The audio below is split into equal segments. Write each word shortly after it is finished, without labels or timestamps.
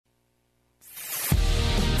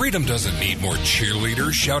Freedom doesn't need more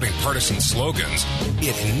cheerleaders shouting partisan slogans.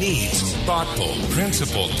 It needs thoughtful,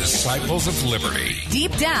 principled disciples of liberty.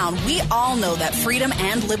 Deep down, we all know that freedom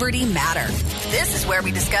and liberty matter. This is where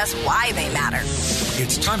we discuss why they matter.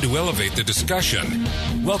 It's time to elevate the discussion.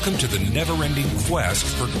 Welcome to the never-ending quest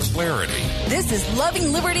for clarity. This is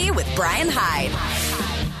Loving Liberty with Brian Hyde.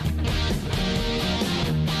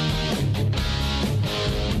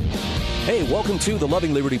 Hey, welcome to the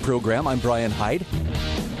Loving Liberty program. I'm Brian Hyde.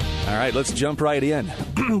 All right, let's jump right in.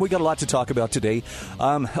 We got a lot to talk about today.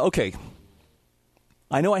 Okay.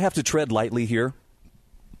 I know I have to tread lightly here.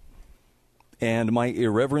 And my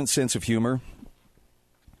irreverent sense of humor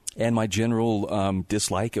and my general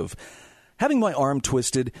dislike of having my arm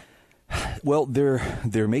twisted, well,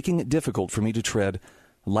 they're making it difficult for me to tread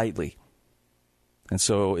lightly. And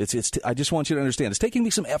so I just want you to understand, it's taking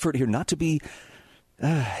me some effort here not to be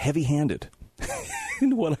heavy-handed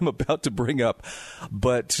in what I'm about to bring up.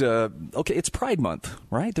 But, okay, it's Pride Month,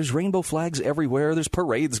 right? There's rainbow flags everywhere. There's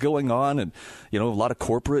parades going on. And, a lot of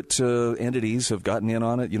corporate entities have gotten in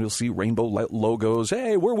on it. You'll see rainbow logos.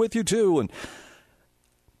 Hey, we're with you, too. And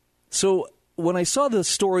so when I saw the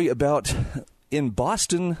story about in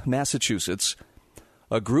Boston, Massachusetts,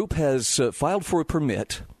 a group has filed for a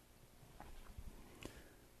permit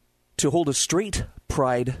to hold a straight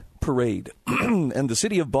pride parade. And the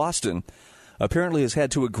city of Boston apparently has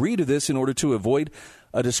had to agree to this in order to avoid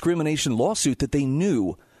a discrimination lawsuit that they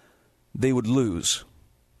knew they would lose.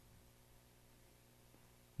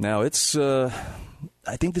 Now, it's, I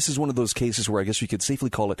think this is one of those cases where I guess you could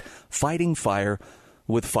safely call it fighting fire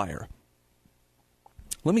with fire.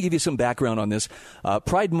 Let me give you some background on this.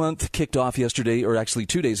 Pride Month kicked off yesterday, or actually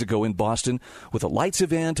 2 days ago in Boston, with a lights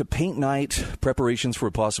event, a paint night, preparations for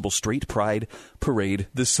a possible straight pride parade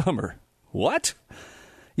this summer. What?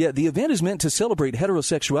 Yeah, the event is meant to celebrate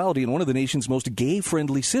heterosexuality in one of the nation's most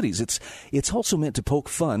gay-friendly cities. It's also meant to poke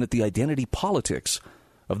fun at the identity politics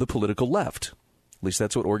of the political left. At least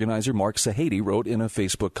that's what organizer Mark Sahady wrote in a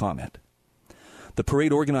Facebook comment. The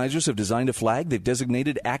parade organizers have designed a flag. They've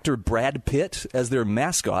designated actor Brad Pitt as their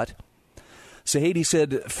mascot. Sahady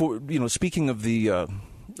said, speaking of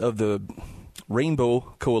the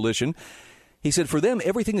Rainbow Coalition, he said, for them,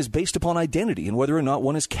 everything is based upon identity and whether or not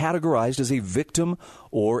one is categorized as a victim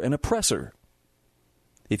or an oppressor.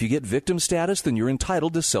 If you get victim status, then you're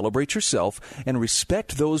entitled to celebrate yourself and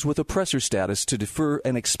respect those with oppressor status to defer,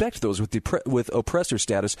 and expect those with oppressor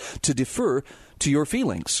status to defer to your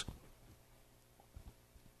feelings.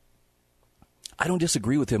 I don't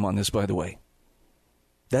disagree with him on this, by the way.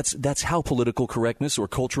 That's how political correctness or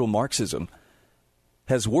cultural Marxism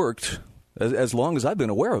has worked as long as I've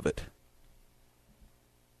been aware of it.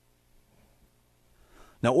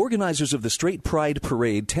 Now, organizers of the Straight Pride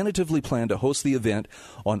Parade tentatively plan to host the event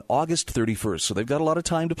on August 31st, so they've got a lot of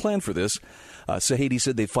time to plan for this. Sahady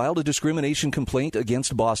said they filed a discrimination complaint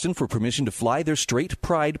against Boston for permission to fly their Straight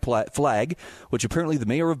Pride flag, which apparently the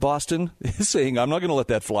mayor of Boston is saying, I'm not going to let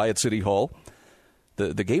that fly at City Hall.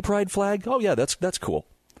 The gay pride flag, oh yeah, that's cool,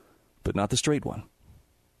 but not the straight one.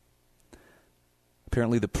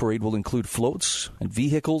 Apparently the parade will include floats and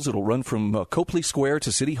vehicles. It'll run from Copley Square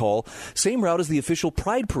to City Hall, same route as the official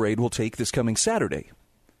Pride Parade will take this coming Saturday.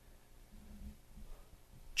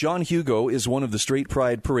 John Hugo is one of the Straight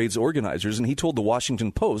Pride Parade's organizers, and he told the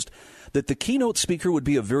Washington Post that the keynote speaker would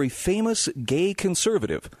be a very famous gay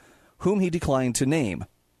conservative, whom he declined to name.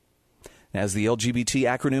 As the LGBT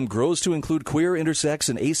acronym grows to include queer, intersex,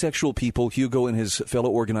 and asexual people, Hugo and his fellow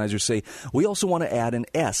organizers say, we also want to add an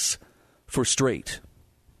S for straight.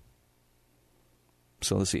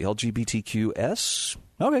 So let's see, LGBTQS?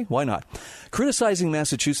 Okay, why not? Criticizing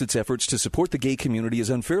Massachusetts' efforts to support the gay community is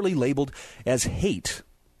unfairly labeled as hate,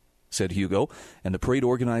 said Hugo, and the parade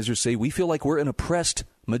organizers say, we feel like we're an oppressed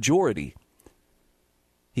majority.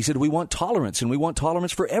 He said, we want tolerance, and we want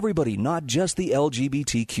tolerance for everybody, not just the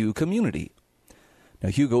LGBTQ community. Now,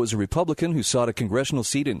 Hugo is a Republican who sought a congressional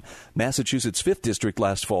seat in Massachusetts' 5th District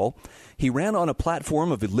last fall. He ran on a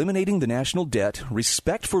platform of eliminating the national debt,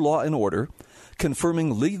 respect for law and order,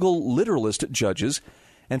 confirming legal literalist judges,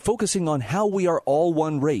 and focusing on how we are all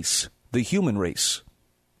one race, the human race.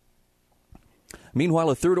 Meanwhile,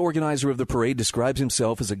 a third organizer of the parade describes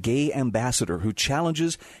himself as a gay ambassador who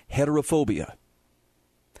challenges heterophobia.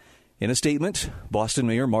 In a statement, Boston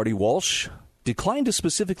Mayor Marty Walsh declined to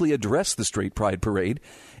specifically address the Straight Pride Parade,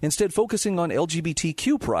 instead focusing on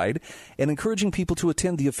LGBTQ pride and encouraging people to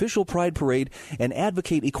attend the official Pride Parade and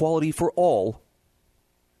advocate equality for all,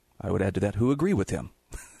 I would add to that, who agree with him.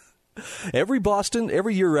 Every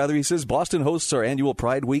year, he says, Boston hosts our annual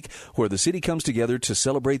Pride Week, where the city comes together to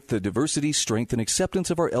celebrate the diversity, strength, and acceptance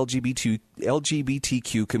of our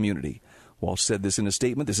LGBTQ community. Walsh said this in a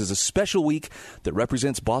statement. This is a special week that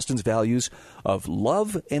represents Boston's values of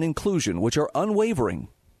love and inclusion, which are unwavering.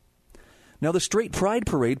 Now, the Straight Pride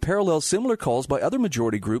Parade parallels similar calls by other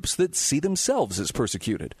majority groups that see themselves as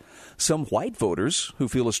persecuted. Some white voters who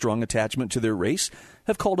feel a strong attachment to their race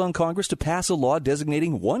have called on Congress to pass a law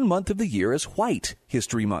designating 1 month of the year as White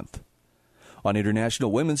History Month. On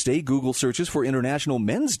International Women's Day, Google searches for International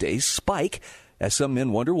Men's Day spike as some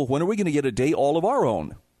men wonder, well, when are we going to get a day all of our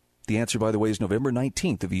own? The answer, by the way, is November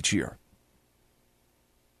 19th of each year.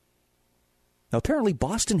 Now, apparently,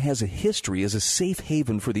 Boston has a history as a safe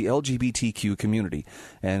haven for the LGBTQ community.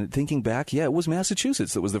 And thinking back, it was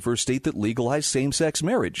Massachusetts that was the first state that legalized same-sex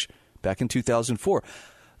marriage back in 2004.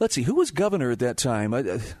 Let's see, who was governor at that time?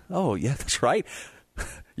 That's right.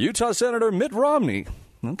 Utah Senator Mitt Romney.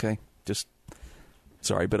 Okay, just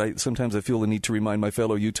sorry, but sometimes I feel the need to remind my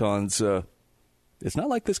fellow Utahns, it's not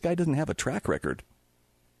like this guy doesn't have a track record.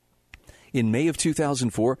 In May of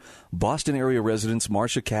 2004, Boston area residents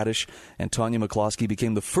Marcia Kaddish and Tanya McCloskey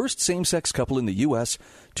became the first same-sex couple in the U.S.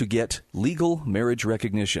 to get legal marriage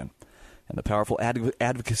recognition. And the powerful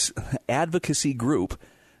advocacy group,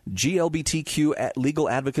 GLBTQ Legal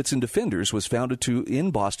Advocates and Defenders, was founded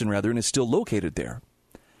in Boston, and is still located there.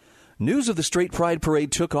 News of the Straight Pride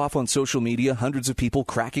Parade took off on social media, hundreds of people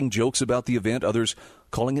cracking jokes about the event, others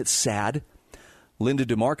calling it sad. Linda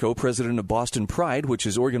DeMarco, president of Boston Pride, which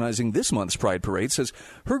is organizing this month's Pride Parade, says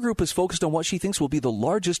her group is focused on what she thinks will be the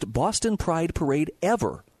largest Boston Pride Parade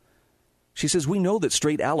ever. She says, we know that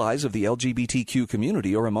straight allies of the LGBTQ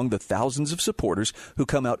community are among the thousands of supporters who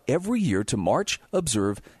come out every year to march,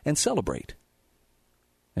 observe, and celebrate.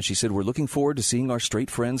 And she said, we're looking forward to seeing our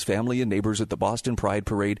straight friends, family, and neighbors at the Boston Pride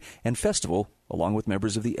Parade and Festival, along with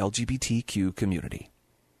members of the LGBTQ community.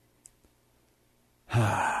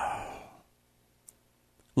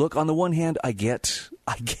 Look, on the one hand, I get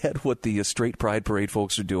what the Straight Pride Parade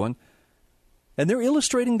folks are doing, and they're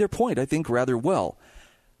illustrating their point, I think, rather well.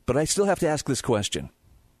 But I still have to ask this question.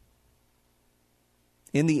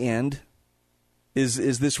 In the end,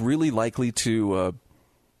 is this really likely to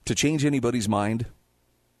change anybody's mind?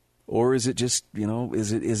 Or is it just,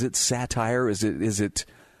 is it satire? Is it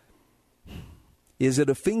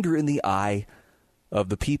a finger in the eye of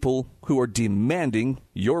the people who are demanding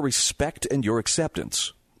your respect and your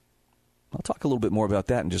acceptance? I'll talk a little bit more about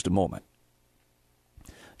that in just a moment.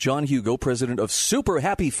 John Hugo, president of Super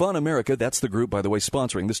Happy Fun America, that's the group, by the way,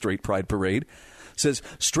 sponsoring the Straight Pride Parade, says,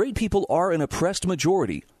 straight people are an oppressed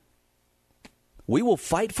majority. We will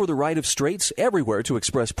fight for the right of straights everywhere to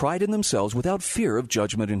express pride in themselves without fear of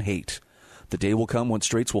judgment and hate. The day will come when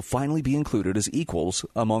straights will finally be included as equals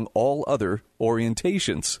among all other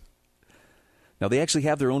orientations. Now, they actually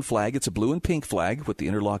have their own flag. It's a blue and pink flag with the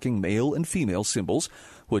interlocking male and female symbols,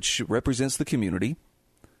 which represents the community.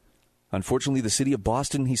 Unfortunately, the city of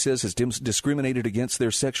Boston, he says, has discriminated against their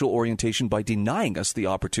sexual orientation by denying us the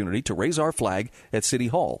opportunity to raise our flag at City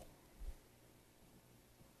Hall.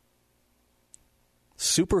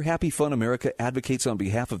 Super Happy Fun America advocates on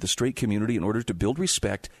behalf of the straight community in order to build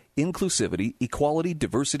respect, inclusivity, equality,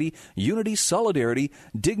 diversity, unity, solidarity,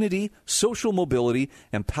 dignity, social mobility,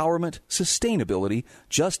 empowerment, sustainability,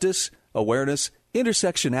 justice, awareness,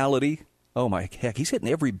 intersectionality. Oh my heck, he's hitting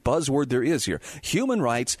every buzzword there is here. Human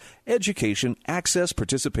rights, education, access,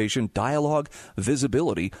 participation, dialogue,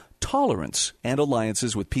 visibility, tolerance, and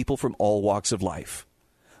alliances with people from all walks of life.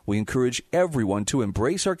 We encourage everyone to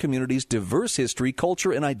embrace our community's diverse history,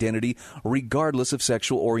 culture, and identity, regardless of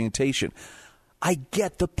sexual orientation. I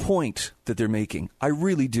get the point that they're making. I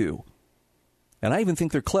really do. And I even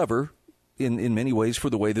think they're clever in many ways for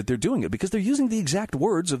the way that they're doing it, because they're using the exact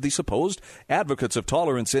words of the supposed advocates of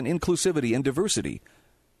tolerance and inclusivity and diversity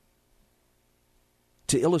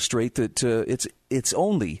to illustrate that it's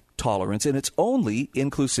only tolerance and it's only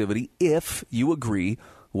inclusivity if you agree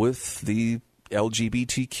with the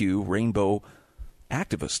LGBTQ rainbow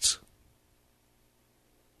activists.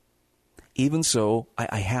 Even so,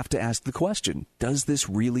 I have to ask the question, does this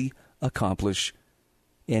really accomplish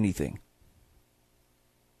anything?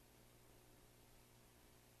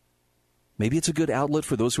 Maybe it's a good outlet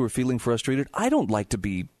for those who are feeling frustrated. I don't like to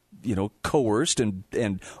be, coerced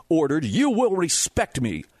and ordered. You will respect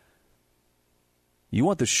me. You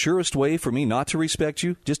want the surest way for me not to respect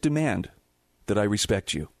you? Just demand that I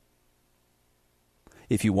respect you.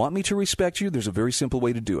 If you want me to respect you, there's a very simple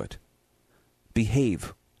way to do it.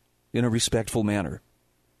 Behave in a respectful manner.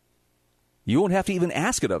 You won't have to even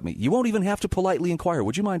ask it of me. You won't even have to politely inquire.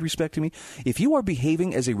 Would you mind respecting me? If you are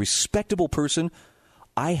behaving as a respectable person,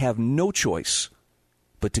 I have no choice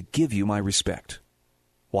but to give you my respect.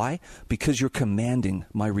 Why? Because you're commanding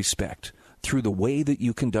my respect. Through the way that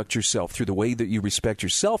you conduct yourself, through the way that you respect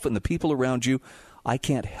yourself and the people around you, I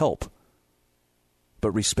can't help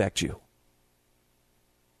but respect you.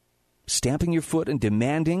 Stamping your foot and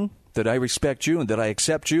demanding that I respect you and that I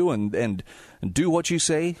accept you and do what you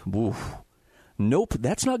say, oof. Nope,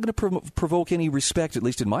 that's not going to provoke any respect, at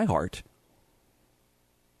least in my heart.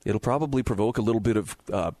 It'll probably provoke a little bit of,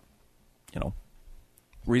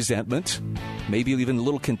 resentment, maybe even a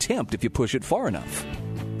little contempt if you push it far enough.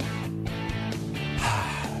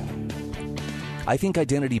 I think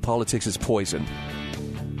identity politics is poison.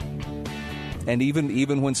 And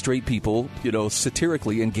even when straight people,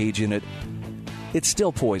 satirically engage in it, it's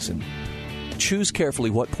still poison. Choose carefully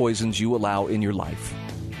what poisons you allow in your life.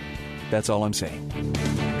 That's all I'm saying.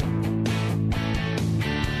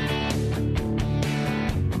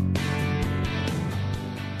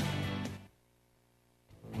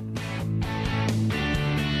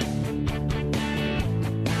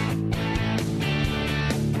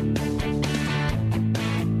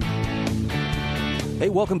 Hey,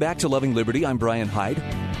 welcome back to Loving Liberty. I'm Brian Hyde.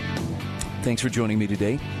 Thanks for joining me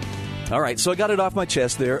today. All right, so I got it off my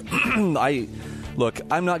chest there. Look,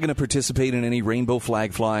 I'm not going to participate in any rainbow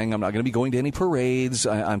flag flying. I'm not going to be going to any parades.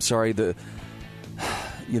 I'm sorry.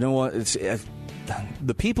 You know what?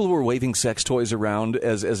 The people who are waving sex toys around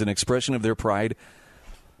as an expression of their pride,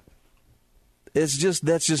 that's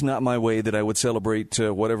just not my way that I would celebrate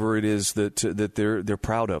whatever it is that they're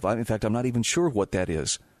proud of. In fact, I'm not even sure what that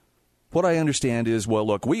is. What I understand is, well,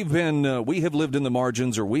 look, we have lived in the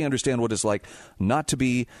margins, or we understand what it's like not to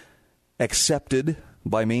be accepted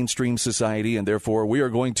by mainstream society, and therefore we are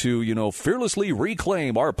going to, fearlessly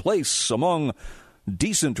reclaim our place among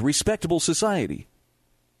decent, respectable society.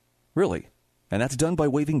 Really? And that's done by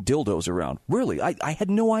waving dildos around. Really? I had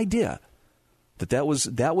no idea that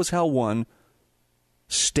was how one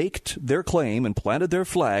staked their claim and planted their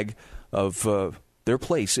flag of their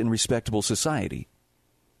place in respectable society.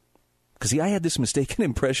 Because, I had this mistaken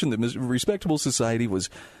impression that respectable society was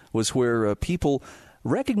where people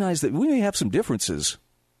recognize that we may have some differences,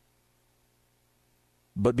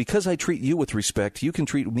 but because I treat you with respect, you can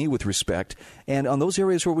treat me with respect, and on those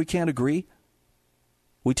areas where we can't agree,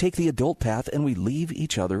 we take the adult path and we leave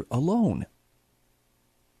each other alone.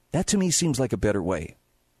 That to me seems like a better way.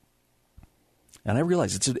 And I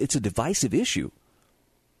realize it's a divisive issue.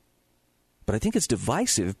 But I think it's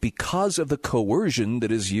divisive because of the coercion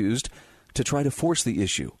that is used to try to force the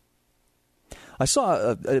issue. I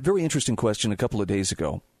saw a very interesting question a couple of days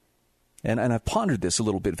ago, and I've pondered this a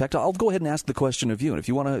little bit. In fact, I'll go ahead and ask the question of you. And if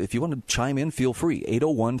you want to chime in, feel free.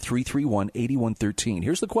 801-331-8113.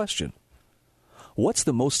 Here's the question. What's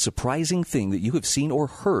the most surprising thing that you have seen or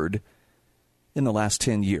heard in the last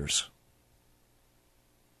 10 years?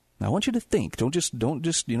 Now, I want you to think. Don't just give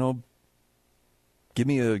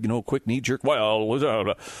me a quick knee-jerk,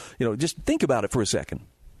 just think about it for a second.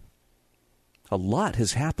 A lot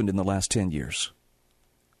has happened in the last 10 years.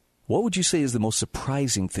 What would you say is the most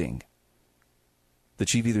surprising thing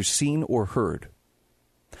that you've either seen or heard?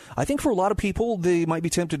 I think for a lot of people, they might be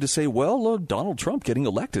tempted to say, well, Donald Trump getting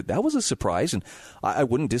elected, that was a surprise, and I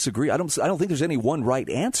wouldn't disagree. I don't think there's any one right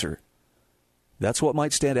answer. That's what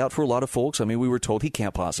might stand out for a lot of folks. I mean, we were told he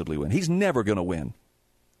can't possibly win. He's never going to win.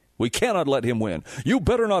 We cannot let him win. You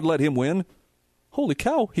better not let him win. Holy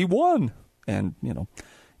cow, he won. And,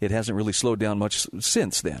 it hasn't really slowed down much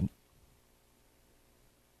since then.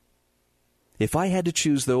 If I had to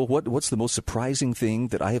choose, though, what's the most surprising thing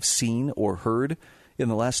that I have seen or heard in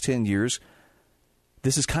the last 10 years,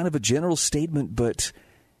 this is kind of a general statement, but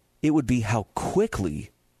it would be how quickly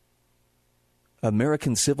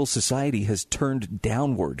American civil society has turned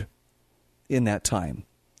downward in that time.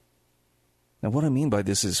 Now, what I mean by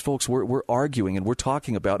this is, folks, we're arguing and we're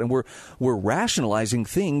talking about and we're rationalizing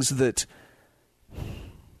things that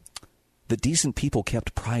decent people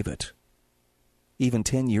kept private even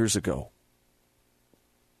 10 years ago.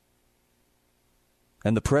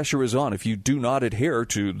 And the pressure is on. If you do not adhere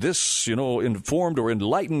to this, informed or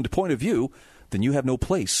enlightened point of view, then you have no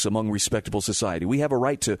place among respectable society. We have a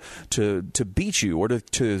right to beat you or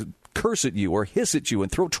to curse at you or hiss at you and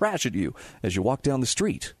throw trash at you as you walk down the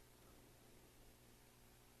street.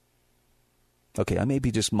 Okay, I may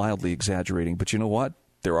be just mildly exaggerating, but you know what?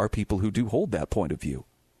 There are people who do hold that point of view.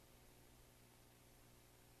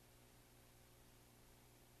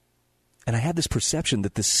 And I have this perception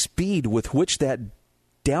that the speed with which that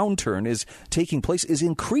downturn is taking place is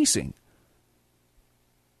increasing.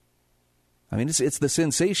 I mean, it's the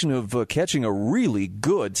sensation of catching a really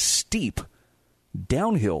good, steep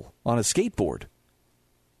downhill on a skateboard.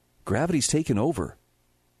 Gravity's taken over.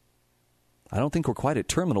 I don't think we're quite at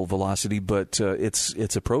terminal velocity, but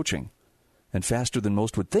it's approaching, and faster than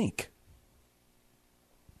most would think.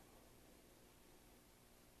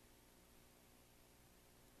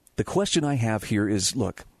 The question I have here is,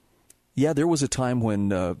 look, yeah, there was a time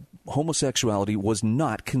when homosexuality was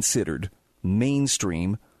not considered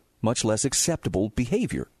mainstream, much less acceptable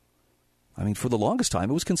behavior. I mean, for the longest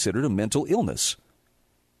time, it was considered a mental illness.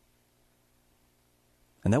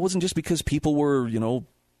 And that wasn't just because people were,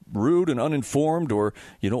 rude and uninformed or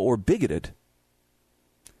bigoted.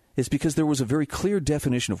 It's because there was a very clear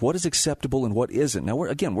definition of what is acceptable and what isn't. Now,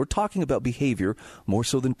 we're talking about behavior more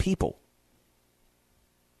so than people.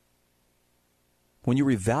 When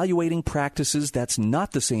you're evaluating practices, that's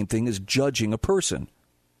not the same thing as judging a person.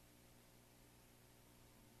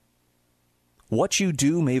 What you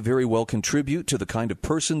do may very well contribute to the kind of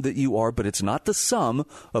person that you are, but it's not the sum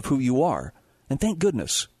of who you are. And thank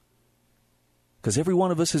goodness. Because every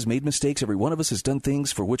one of us has made mistakes. Every one of us has done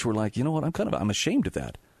things for which we're like, you know what, I'm ashamed of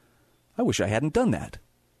that. I wish I hadn't done that.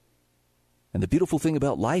 And the beautiful thing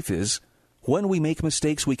about life is, when we make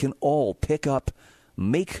mistakes, we can all pick up,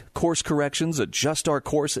 make course corrections, adjust our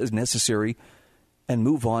course as necessary, and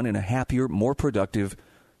move on in a happier, more productive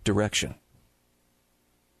direction.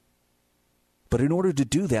 But in order to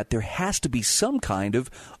do that, there has to be some kind of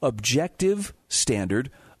objective standard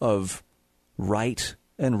of right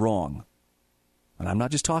and wrong. And I'm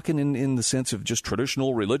not just talking in the sense of just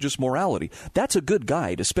traditional religious morality. That's a good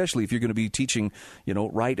guide, especially if you're going to be teaching,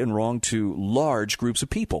 right and wrong to large groups of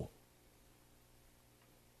people.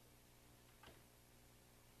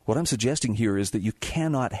 What I'm suggesting here is that you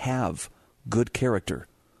cannot have good character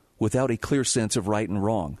without a clear sense of right and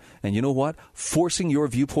wrong. And you know what? Forcing your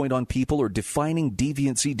viewpoint on people or defining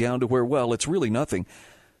deviancy down to where, well, it's really nothing,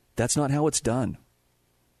 that's not how it's done.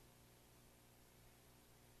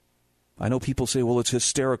 I know people say, well, it's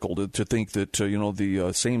hysterical to think that,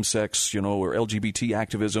 the same-sex, or LGBT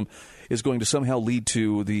activism is going to somehow lead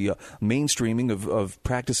to the mainstreaming of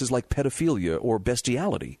practices like pedophilia or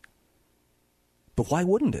bestiality. But why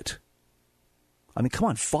wouldn't it? I mean, come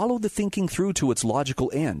on, follow the thinking through to its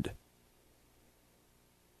logical end.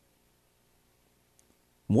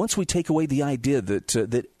 Once we take away the idea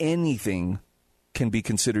that anything can be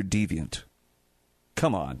considered deviant,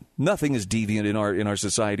 come on, nothing is deviant in our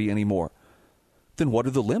society anymore. Then what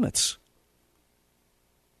are the limits?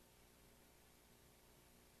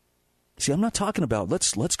 See, I'm not talking about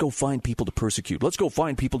let's go find people to persecute. Let's go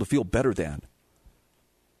find people to feel better than.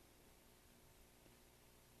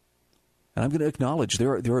 And I'm going to acknowledge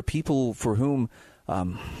there are people for whom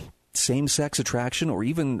same-sex attraction, or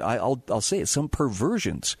even I'll say it, some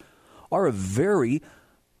perversions, are a very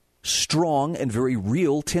strong and very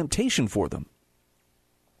real temptation for them.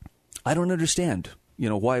 I don't understand,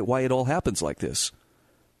 why it all happens like this.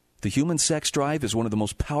 The human sex drive is one of the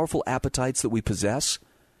most powerful appetites that we possess,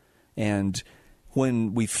 and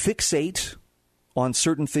when we fixate on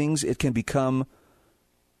certain things, it can become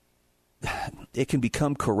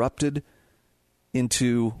corrupted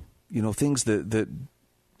into, things that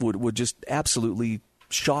would just absolutely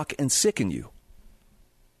shock and sicken you.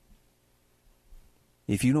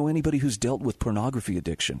 If you know anybody who's dealt with pornography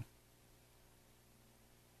addiction,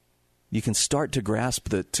 you can start to grasp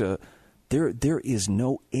that there is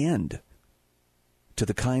no end to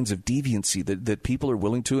the kinds of deviancy that people are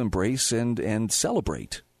willing to embrace and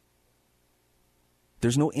celebrate.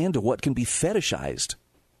 There's no end to what can be fetishized.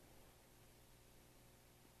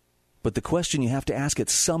 But the question you have to ask at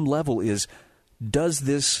some level is, does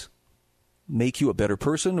this make you a better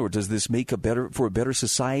person, or does this make for a better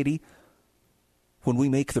society when we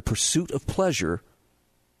make the pursuit of pleasure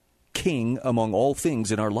king among all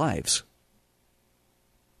things in our lives?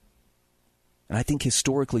 And I think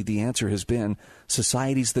historically the answer has been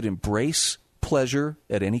societies that embrace pleasure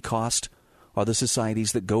at any cost are the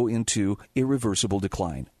societies that go into irreversible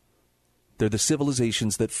decline. They're the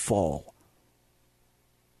civilizations that fall.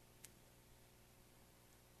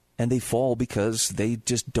 And they fall because they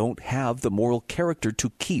just don't have the moral character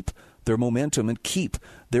to keep their momentum and keep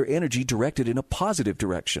their energy directed in a positive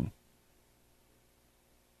direction.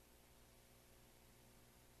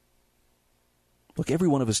 Look, every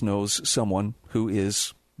one of us knows someone who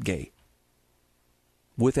is gay.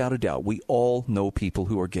 Without a doubt, we all know people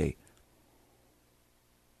who are gay.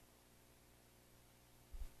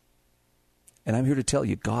 And I'm here to tell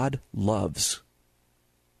you, God loves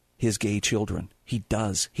his gay children. He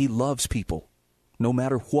does. He loves people, no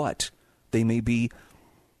matter what they may be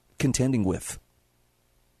contending with.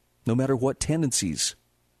 no matter what tendencies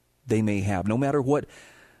they may have, no matter what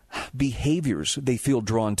behaviors they feel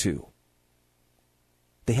drawn to.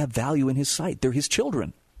 They have value in his sight. They're his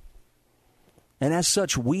children. And as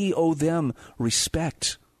such, we owe them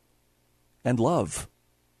respect and love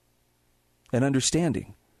and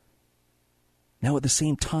understanding. Now, at the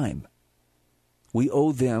same time, we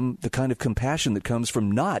owe them the kind of compassion that comes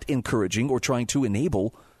from not encouraging or trying to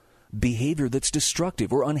enable behavior that's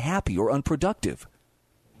destructive or unhappy or unproductive.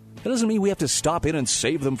 That doesn't mean we have to stop in and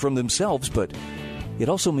save them from themselves, but it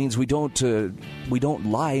also means we don't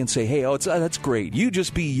lie and say, hey, that's great, you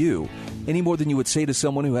just be you, any more than you would say to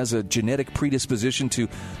someone who has a genetic predisposition to,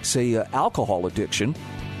 say, alcohol addiction.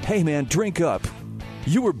 Hey, man, drink up.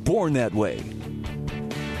 You were born that way.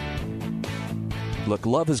 Look,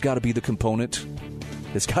 love has got to be the component.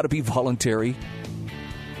 It's got to be voluntary.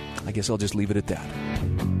 I guess I'll just leave it at that.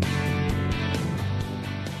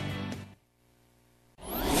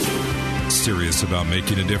 Serious about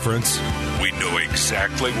making a difference? We know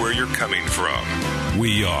exactly where you're coming from.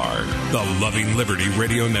 We are the Loving Liberty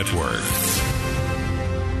Radio Network.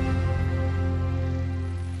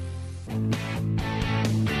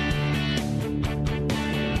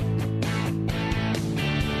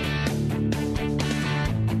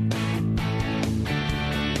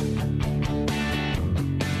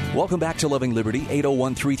 Welcome back to Loving Liberty,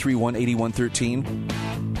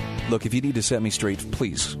 801-331-8113. Look, if you need to set me straight,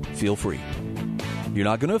 please, feel free. You're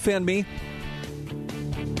not going to offend me.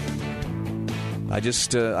 I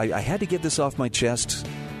had to get this off my chest,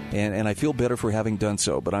 and I feel better for having done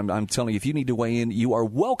so. But I'm telling you, if you need to weigh in, you are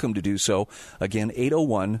welcome to do so. Again,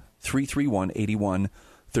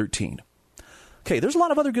 801-331-8113. Okay, there's a lot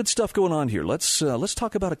of other good stuff going on here. Let's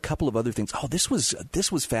talk about a couple of other things. Oh, this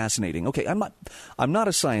was fascinating. Okay, I'm not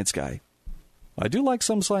a science guy. I do like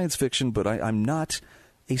some science fiction, but I'm not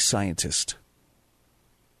a scientist.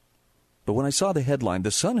 But when I saw the headline,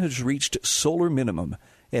 the sun has reached solar minimum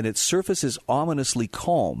and its surface is ominously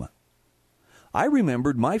calm, I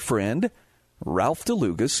remembered my friend Ralph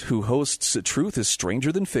DeLugas, who hosts Truth is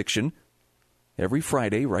Stranger Than Fiction every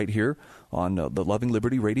Friday right here on the Loving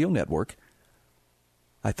Liberty Radio Network.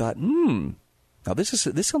 I thought, now this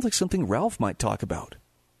sounds like something Ralph might talk about.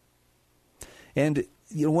 And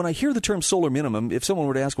when I hear the term solar minimum, if someone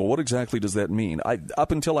were to ask, well, what exactly does that mean?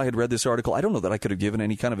 Up until I had read this article, I don't know that I could have given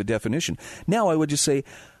any kind of a definition. Now I would just say,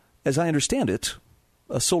 as I understand it,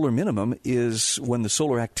 a solar minimum is when the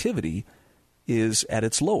solar activity is at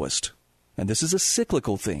its lowest. And this is a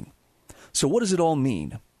cyclical thing. So what does it all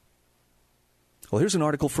mean? Well, here's an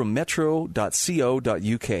article from metro.co.uk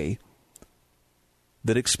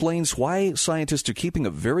that explains why scientists are keeping a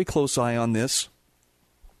very close eye on this.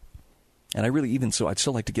 And I'd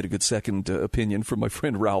still like to get a good second opinion from my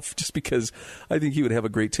friend Ralph, just because I think he would have a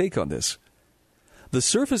great take on this. The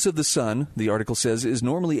surface of the sun, the article says, is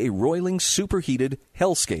normally a roiling, superheated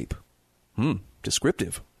hellscape.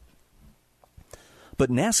 Descriptive. But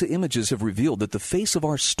NASA images have revealed that the face of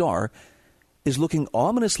our star is looking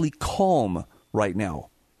ominously calm right now,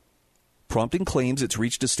 prompting claims it's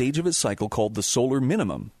reached a stage of its cycle called the solar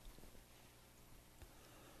minimum.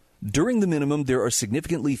 During the minimum, there are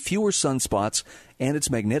significantly fewer sunspots, and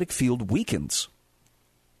its magnetic field weakens.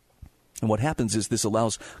 And what happens is this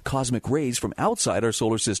allows cosmic rays from outside our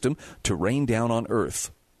solar system to rain down on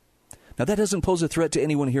Earth. Now, that doesn't pose a threat to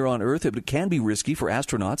anyone here on Earth, but it can be risky for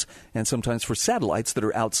astronauts and sometimes for satellites that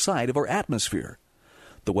are outside of our atmosphere.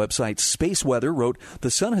 The website Space Weather wrote,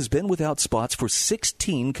 the sun has been without spots for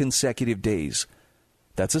 16 consecutive days.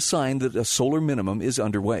 That's a sign that a solar minimum is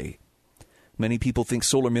underway. Many people think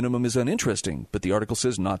solar minimum is uninteresting, but the article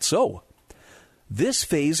says not so. This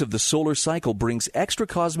phase of the solar cycle brings extra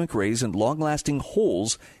cosmic rays and long-lasting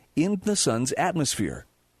holes in the sun's atmosphere.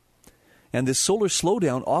 And this solar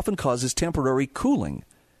slowdown often causes temporary cooling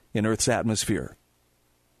in Earth's atmosphere.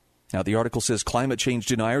 Now, the article says climate change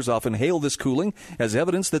deniers often hail this cooling as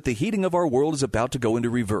evidence that the heating of our world is about to go into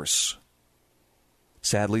reverse.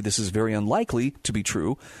 Sadly, this is very unlikely to be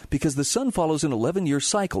true because the sun follows an 11-year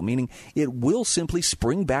cycle, meaning it will simply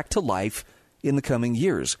spring back to life in the coming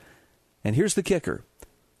years. And here's the kicker.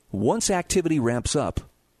 Once activity ramps up,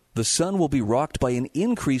 the sun will be rocked by an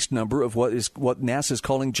increased number of what NASA is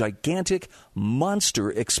calling gigantic monster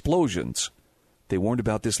explosions. They warned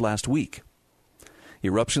about this last week.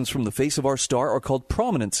 Eruptions from the face of our star are called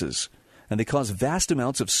prominences, and they cause vast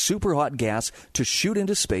amounts of super-hot gas to shoot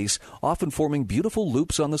into space, often forming beautiful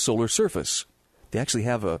loops on the solar surface. They actually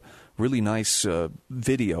have a really nice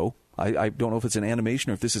video. I don't know if it's an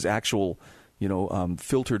animation or if this is actual,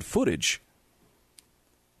 filtered footage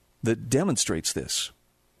that demonstrates this.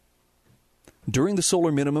 During the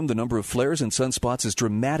solar minimum, the number of flares and sunspots is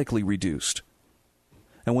dramatically reduced.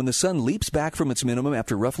 And when the sun leaps back from its minimum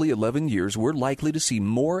after roughly 11 years, we're likely to see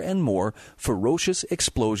more and more ferocious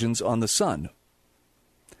explosions on the sun.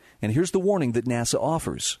 And here's the warning that NASA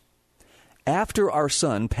offers. After our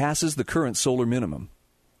sun passes the current solar minimum,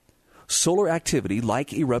 solar activity,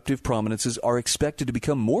 like eruptive prominences, are expected to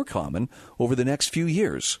become more common over the next few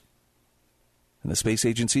years. And the Space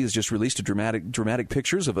Agency has just released dramatic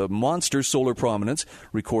pictures of a monster solar prominence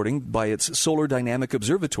recording by its Solar Dynamic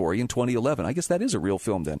Observatory in 2011. I guess that is a real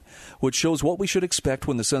film then, which shows what we should expect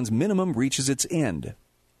when the sun's minimum reaches its end.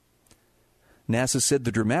 NASA said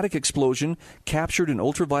the dramatic explosion captured in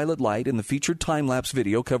ultraviolet light in the featured time-lapse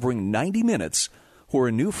video covering 90 minutes, where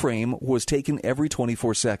a new frame was taken every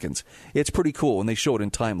 24 seconds. It's pretty cool when they show it in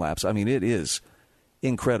time-lapse. I mean, it is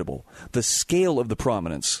incredible. The scale of the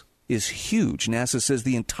prominence is huge. NASA says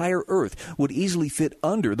the entire Earth would easily fit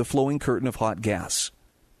under the flowing curtain of hot gas.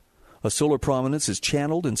 A solar prominence is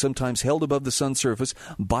channeled and sometimes held above the sun's surface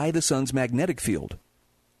by the sun's magnetic field.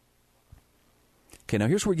 Okay, now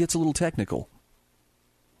here's where it gets a little technical.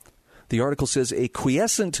 The article says a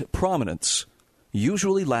quiescent prominence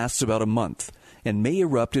usually lasts about a month and may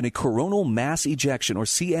erupt in a coronal mass ejection, or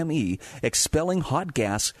CME, expelling hot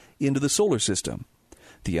gas into the solar system.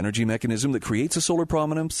 The energy mechanism that creates a solar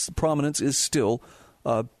prominence is still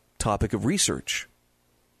a topic of research.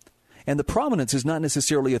 And the prominence is not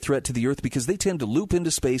necessarily a threat to the Earth because they tend to loop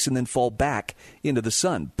into space and then fall back into the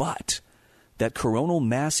sun. But that coronal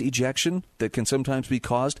mass ejection that can sometimes be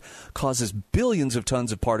causes billions of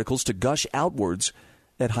tons of particles to gush outwards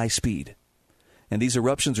at high speed. And these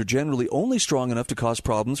eruptions are generally only strong enough to cause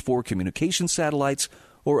problems for communication satellites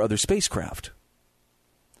or other spacecraft.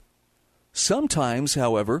 Sometimes,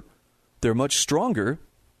 however, they're much stronger,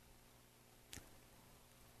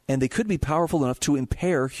 and they could be powerful enough to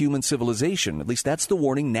impair human civilization. At least that's the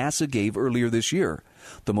warning NASA gave earlier this year.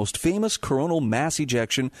 The most famous coronal mass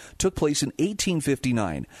ejection took place in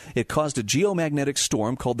 1859. It caused a geomagnetic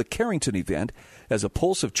storm called the Carrington event as a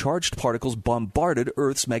pulse of charged particles bombarded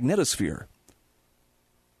Earth's magnetosphere.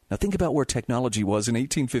 Now think about where technology was in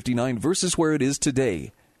 1859 versus where it is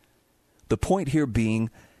today. The point here being,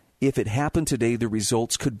 if it happened today, the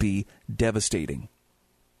results could be devastating.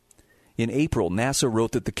 In April, NASA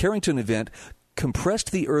wrote that the Carrington event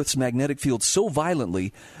compressed the Earth's magnetic field so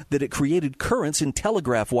violently that it created currents in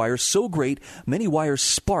telegraph wires so great many wires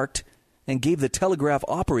sparked and gave the telegraph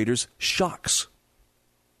operators shocks.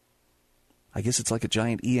 I guess it's like a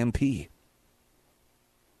giant EMP.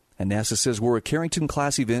 And NASA says were a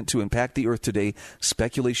Carrington-class event to impact the Earth today,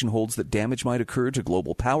 speculation holds that damage might occur to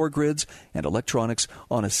global power grids and electronics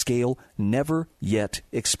on a scale never yet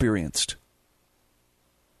experienced.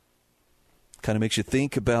 Kind of makes you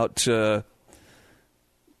think about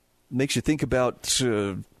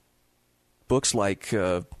books like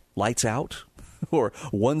Lights Out or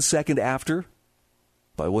 1 Second After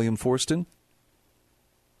by William Forstyn.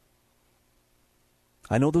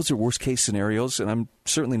 I know those are worst-case scenarios, and I'm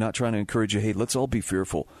certainly not trying to encourage you, hey, let's all be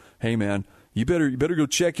fearful. Hey, man, you better go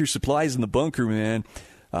check your supplies in the bunker, man.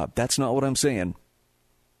 That's not what I'm saying.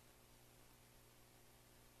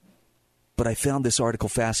 But I found this article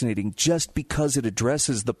fascinating just because it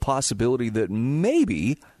addresses the possibility that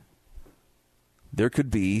maybe there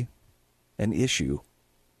could be an issue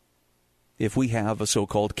if we have a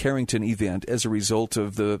so-called Carrington event as a result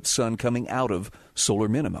of the sun coming out of solar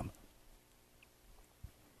minimum.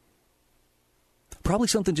 Probably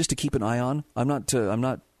something just to keep an eye on. I'm not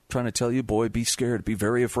trying to tell you, boy, be scared, be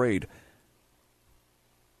very afraid.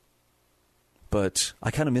 But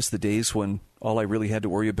I kind of miss the days when all I really had to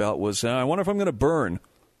worry about was, I wonder if I'm going to burn.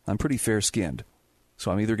 I'm pretty fair-skinned.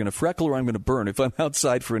 So I'm either going to freckle or I'm going to burn if I'm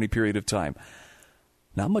outside for any period of time.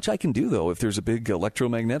 Not much I can do, though, if there's a big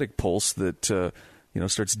electromagnetic pulse that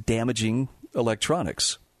starts damaging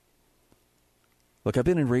electronics. Look, I've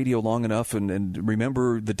been in radio long enough and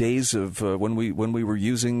remember the days of when we were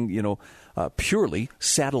using, purely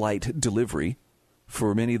satellite delivery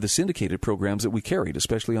for many of the syndicated programs that we carried,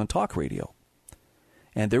 especially on talk radio.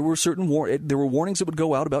 And there were there were warnings that would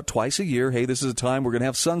go out about twice a year. Hey, this is a time we're going to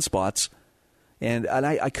have sunspots. And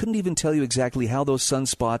I couldn't even tell you exactly how those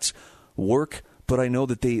sunspots work, but I know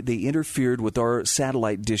that they interfered with our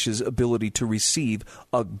satellite dish's ability to receive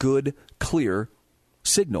a good, clear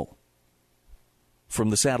signal from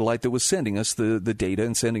the satellite that was sending us the data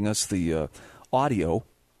and sending us the audio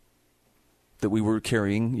that we were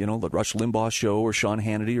carrying, the Rush Limbaugh show or Sean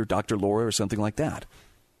Hannity or Dr. Laura or something like that.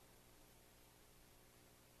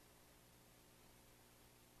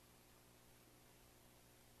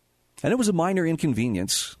 And it was a minor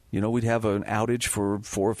inconvenience. We'd have an outage for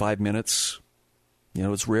 4 or 5 minutes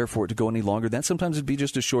It's rare for it to go any longer than that. Sometimes it'd be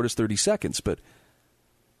just as short as 30 seconds, but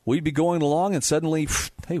we'd be going along and suddenly,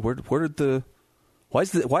 hey, why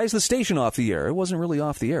is the station off the air? It wasn't really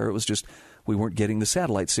off the air. It was just we weren't getting the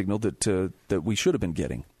satellite signal that we should have been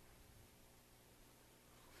getting.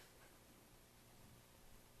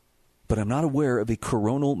 But I'm not aware of a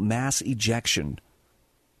coronal mass ejection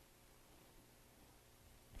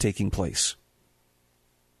taking place.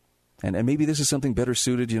 And maybe this is something better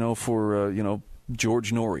suited, for,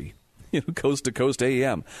 George Norrie, Coast to Coast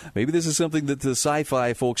AM. Maybe this is something that the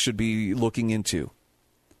sci-fi folks should be looking into.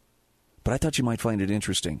 But I thought you might find it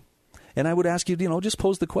interesting. And I would ask you, just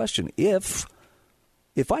pose the question. If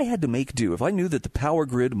I had to make do, if I knew that the power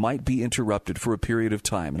grid might be interrupted for a period of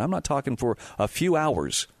time, and I'm not talking for a few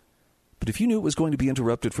hours, but if you knew it was going to be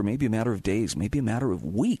interrupted for maybe a matter of days, maybe a matter of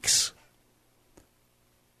weeks,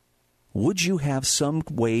 would you have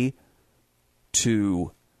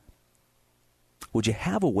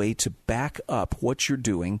a way to back up what you're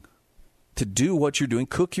doing, to do what you're doing,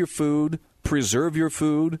 cook your food, preserve your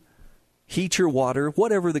food, heat your water,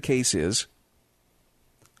 whatever the case is,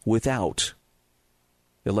 without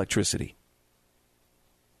electricity?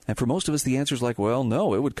 And for most of us, the answer is like, well,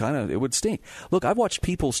 no, it would stink. Look, I've watched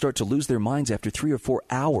people start to lose their minds after 3 or 4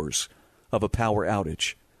 hours of a power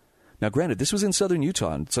outage. Now, granted, this was in southern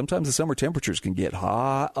Utah, and sometimes the summer temperatures can get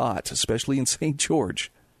hot, especially in St.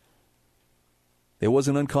 George. It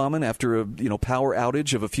wasn't uncommon after a power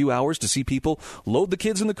outage of a few hours to see people load the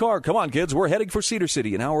kids in the car. Come on, kids, we're heading for Cedar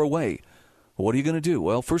City, an hour away. Well, what are you going to do?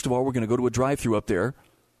 Well, first of all, we're going to go to a drive-thru up there,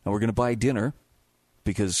 and we're going to buy dinner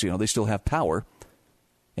because they still have power.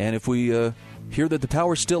 And if we hear that the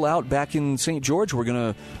power's still out back in St. George, we're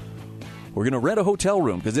going to rent a hotel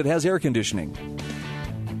room because it has air conditioning.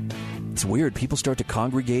 It's weird. People start to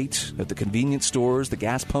congregate at the convenience stores. The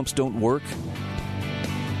gas pumps don't work.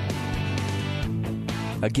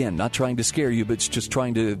 Again, not trying to scare you, but just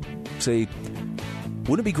trying to say,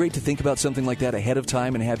 wouldn't it be great to think about something like that ahead of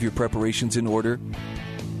time and have your preparations in order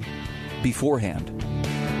beforehand?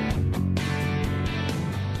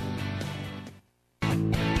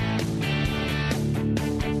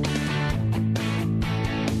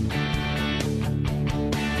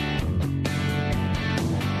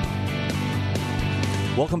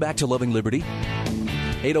 Welcome back to Loving Liberty.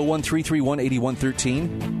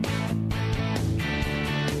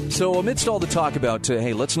 801-331-8113. So amidst all the talk about,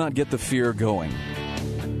 hey, let's not get the fear going,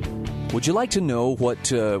 would you like to know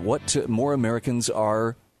what more Americans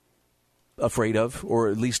are afraid of, or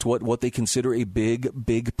at least what they consider a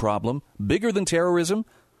big problem? Bigger than terrorism?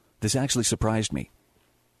 This actually surprised me.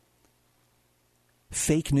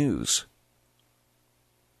 Fake news.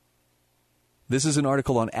 This is an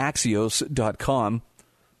article on Axios.com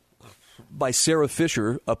by Sarah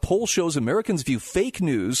Fisher. A poll shows Americans view fake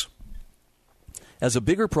news as a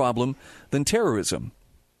bigger problem than terrorism.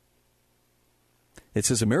 It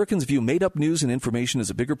says Americans view made-up news and information as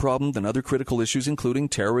a bigger problem than other critical issues, including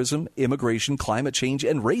terrorism, immigration, climate change,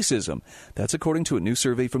 and racism. That's according to a new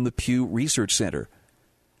survey from the Pew Research Center.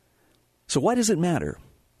 So why does it matter?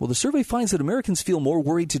 Well, the survey finds that Americans feel more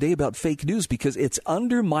worried today about fake news because it's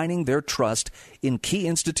undermining their trust in key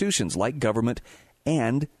institutions like government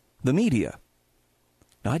and the media.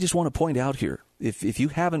 Now, I just want to point out here, if you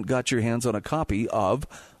haven't got your hands on a copy of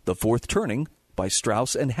The Fourth Turning by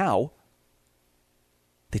Strauss and Howe,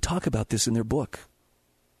 they talk about this in their book.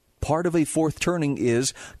 Part of a fourth turning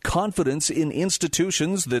is confidence in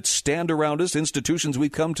institutions that stand around us, institutions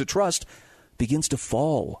we've come to trust, begins to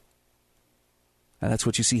fall. And that's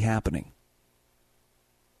what you see happening.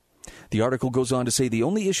 The article goes on to say the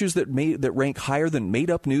only issues that rank higher than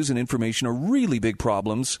made-up news and information are really big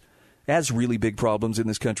problems in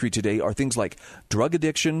this country today are things like drug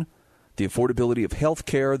addiction, the affordability of health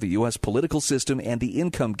care, the U.S. political system, and the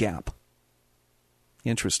income gap.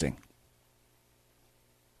 Interesting.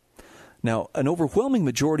 Now, an overwhelming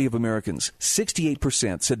majority of Americans,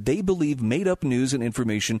 68%, said they believe made-up news and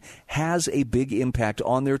information has a big impact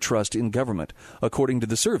on their trust in government, according to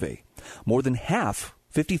the survey. More than half,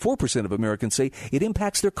 54% of Americans say it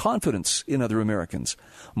impacts their confidence in other Americans.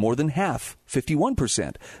 More than half,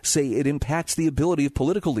 51%, say it impacts the ability of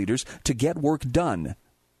political leaders to get work done.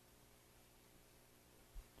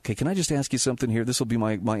 Okay, can I just ask you something here? This will be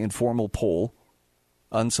my informal poll.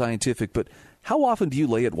 Unscientific, but how often do you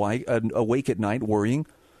lay awake at night worrying,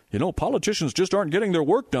 politicians just aren't getting their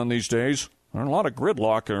work done these days. There's a lot of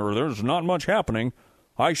gridlock, or there's not much happening.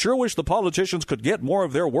 I sure wish the politicians could get more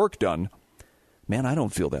of their work done. Man, I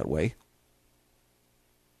don't feel that way.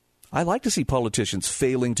 I like to see politicians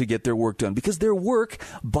failing to get their work done because their work,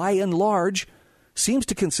 by and large, seems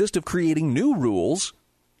to consist of creating new rules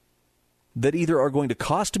that either are going to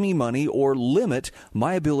cost me money or limit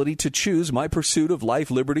my ability to choose my pursuit of life,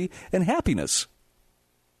 liberty, and happiness.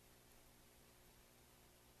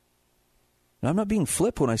 Now, I'm not being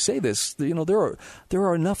flip when I say this. You know, there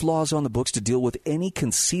are enough laws on the books to deal with any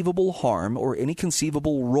conceivable harm or any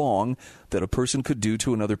conceivable wrong that a person could do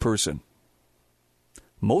to another person.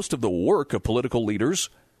 Most of the work of political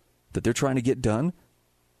leaders that they're trying to get done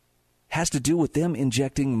has to do with them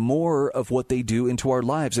injecting more of what they do into our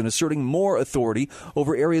lives and asserting more authority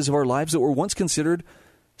over areas of our lives that were once considered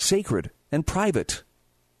sacred and private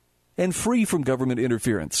and free from government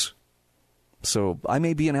interference. So I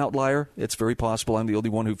may be an outlier. It's very possible I'm the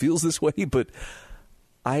only one who feels this way, but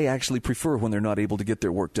I actually prefer when they're not able to get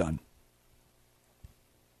their work done.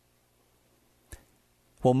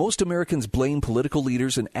 While most Americans blame political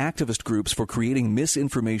leaders and activist groups for creating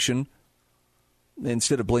misinformation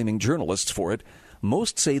instead of blaming journalists for it,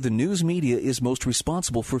 most say the news media is most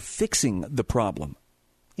responsible for fixing the problem.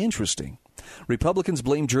 Interesting. Republicans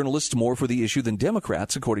blame journalists more for the issue than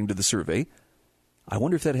Democrats, according to the survey. I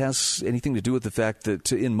wonder if that has anything to do with the fact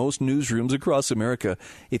that in most newsrooms across America,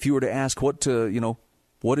 if you were to ask what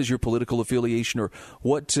is your political affiliation or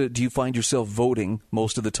what do you find yourself voting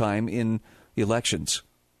most of the time in elections,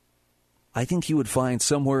 I think you would find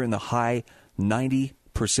somewhere in the high 90%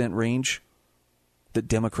 range that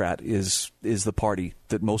Democrat is the party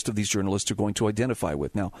that most of these journalists are going to identify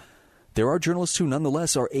with. Now, there are journalists who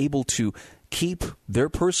nonetheless are able to keep their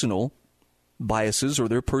personal biases or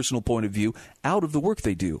their personal point of view out of the work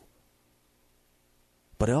they do.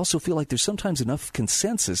 But I also feel like there's sometimes enough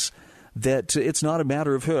consensus that it's not a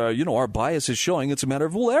matter of, our bias is showing. It's a matter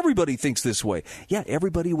of, well, everybody thinks this way. Yeah,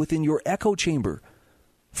 everybody within your echo chamber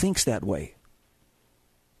thinks that way.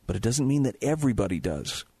 But it doesn't mean that everybody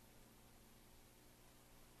does.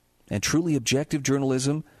 And truly objective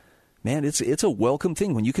journalism, man, it's a welcome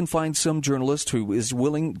thing when you can find some journalist who is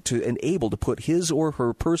willing to and able to put his or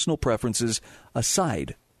her personal preferences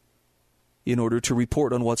aside in order to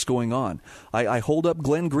report on what's going on. I hold up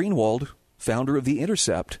Glenn Greenwald, founder of The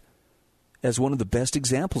Intercept, as one of the best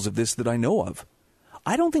examples of this that I know of.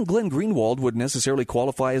 I don't think Glenn Greenwald would necessarily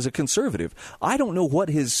qualify as a conservative. I don't know what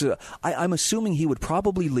his... I'm assuming he would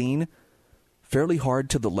probably lean fairly hard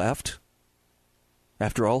to the left.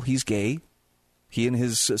 After all, he's gay. He and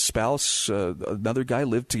his spouse, another guy,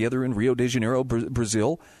 lived together in Rio de Janeiro,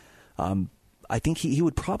 Brazil. I think he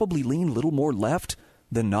would probably lean a little more left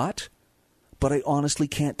than not. But I honestly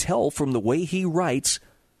can't tell from the way he writes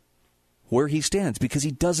where he stands because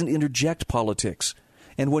he doesn't interject politics.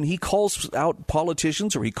 And when he calls out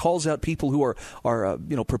politicians or he calls out people who are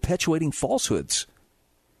perpetuating falsehoods,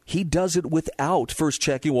 he does it without first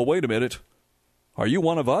checking, well, wait a minute, are you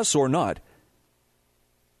one of us or not?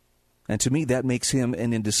 And to me, that makes him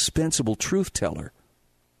an indispensable truth teller.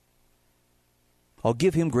 I'll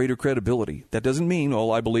give him greater credibility. That doesn't mean,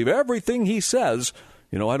 I believe everything he says.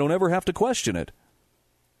 I don't ever have to question it.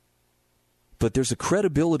 But there's a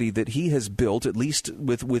credibility that he has built, at least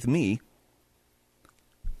with me.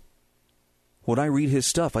 When I read his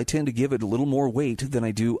stuff, I tend to give it a little more weight than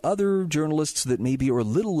I do other journalists that maybe are a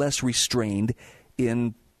little less restrained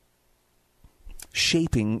in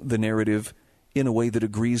shaping the narrative in a way that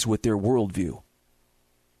agrees with their worldview.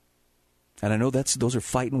 And I know those are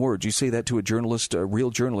fighting words. You say that to a journalist, a real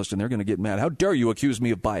journalist, and they're going to get mad. How dare you accuse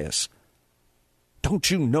me of bias? Don't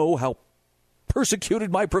you know how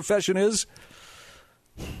persecuted my profession is?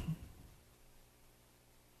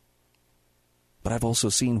 But I've also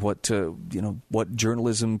seen what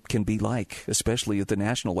journalism can be like, especially at the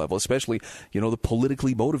national level, especially, the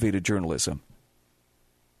politically motivated journalism.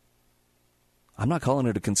 I'm not calling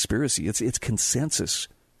it a conspiracy. It's consensus.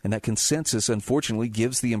 And that consensus, unfortunately,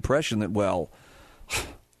 gives the impression that, well,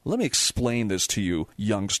 let me explain this to you,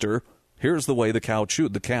 youngster. Here's the way the cow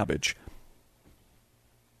chewed the cabbage.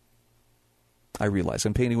 I realize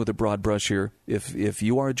I'm painting with a broad brush here. If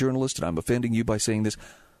you are a journalist and I'm offending you by saying this,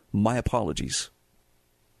 my apologies.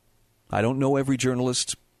 I don't know every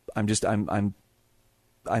journalist. I'm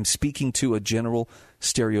speaking to a general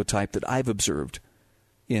stereotype that I've observed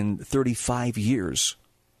in 35 years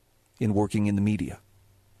in working in the media.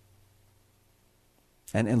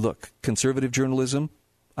 And look, conservative journalism,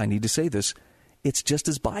 I need to say this, it's just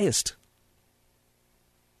as biased.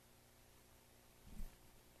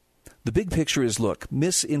 The big picture is, look,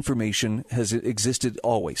 misinformation has existed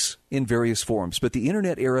always in various forms, but the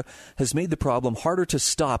internet era has made the problem harder to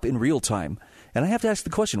stop in real time. And I have to ask the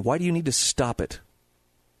question, why do you need to stop it?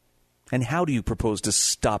 And how do you propose to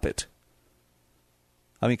stop it?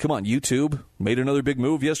 I mean, come on, YouTube made another big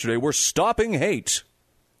move yesterday. We're stopping hate.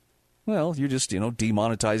 Well, you're just,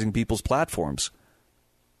 demonetizing people's platforms.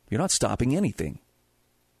 You're not stopping anything.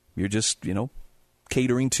 You're just,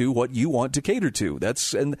 catering to what you want to cater to.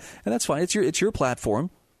 That's fine. It's your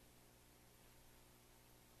platform.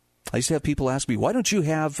 I used to have people ask me, why don't you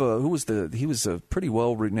have he was a pretty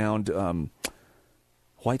well-renowned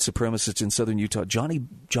white supremacist in southern Utah, Johnny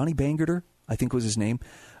Bangerter, I think was his name.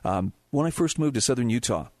 When I first moved to southern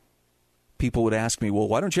Utah, people would ask me, well,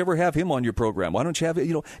 why don't you ever have him on your program? Why don't you have it?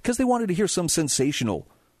 Because they wanted to hear some sensational,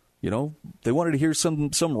 they wanted to hear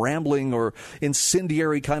some rambling or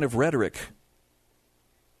incendiary kind of rhetoric.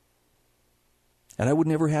 And I would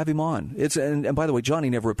never have him on. And by the way,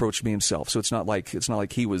 Johnny never approached me himself, so it's not like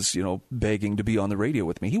he was begging to be on the radio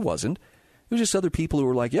with me. He wasn't. It was just other people who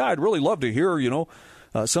were like, yeah, I'd really love to hear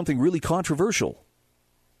something really controversial.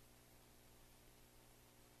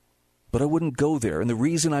 But I wouldn't go there, and the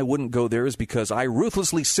reason I wouldn't go there is because I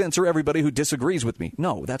ruthlessly censor everybody who disagrees with me.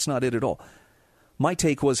 No, that's not it at all. My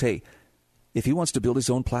take was, hey, if he wants to build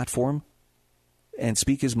his own platform and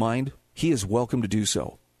speak his mind, he is welcome to do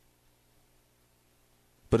so.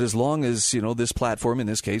 But as long as, this platform, in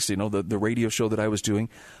this case, the radio show that I was doing,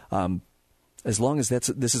 as long as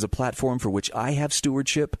this is a platform for which I have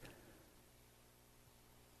stewardship,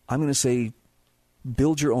 I'm going to say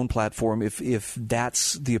build your own platform if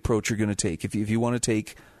that's the approach you're going to take, if you want to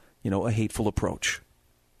take, a hateful approach.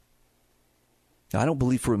 Now, I don't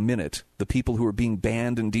believe for a minute the people who are being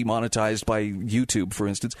banned and demonetized by YouTube, for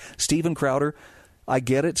instance. Steven Crowder, I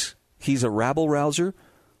get it. He's a rabble-rouser.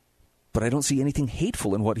 But I don't see anything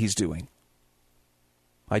hateful in what he's doing.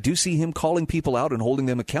 I do see him calling people out and holding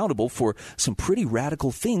them accountable for some pretty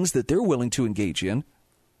radical things that they're willing to engage in.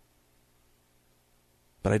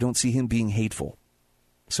 But I don't see him being hateful.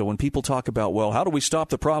 So when people talk about, well, how do we stop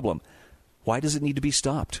the problem? Why does it need to be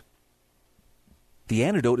stopped? The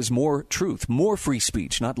antidote is more truth, more free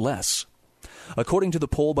speech, not less. According to the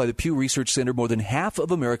poll by the Pew Research Center, more than half of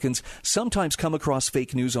Americans sometimes come across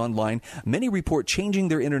fake news online. Many report changing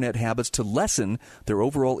their internet habits to lessen their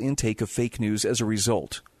overall intake of fake news as a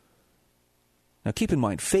result. Now, keep in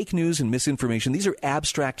mind, fake news and misinformation, these are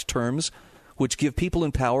abstract terms which give people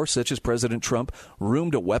in power, such as President Trump,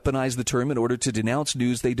 room to weaponize the term in order to denounce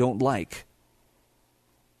news they don't like.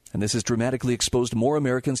 And this has dramatically exposed more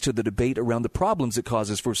Americans to the debate around the problems it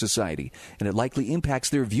causes for society, and it likely impacts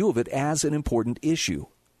their view of it as an important issue.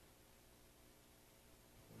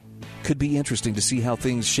 Could be interesting to see how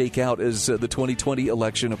things shake out as the 2020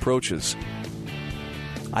 election approaches.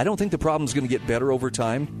 I don't think the problem's going to get better over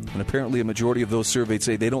time, and apparently a majority of those surveyed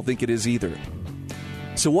say they don't think it is either.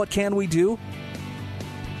 So what can we do?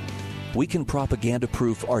 We can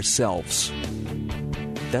propaganda-proof ourselves.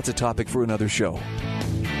 That's a topic for another show.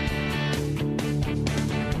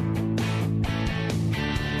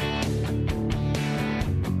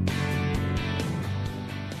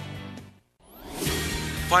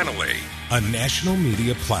 Finally, a national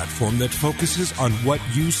media platform that focuses on what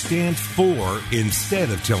you stand for instead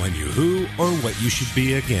of telling you who or what you should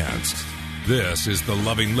be against. This is the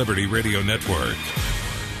Loving Liberty Radio Network.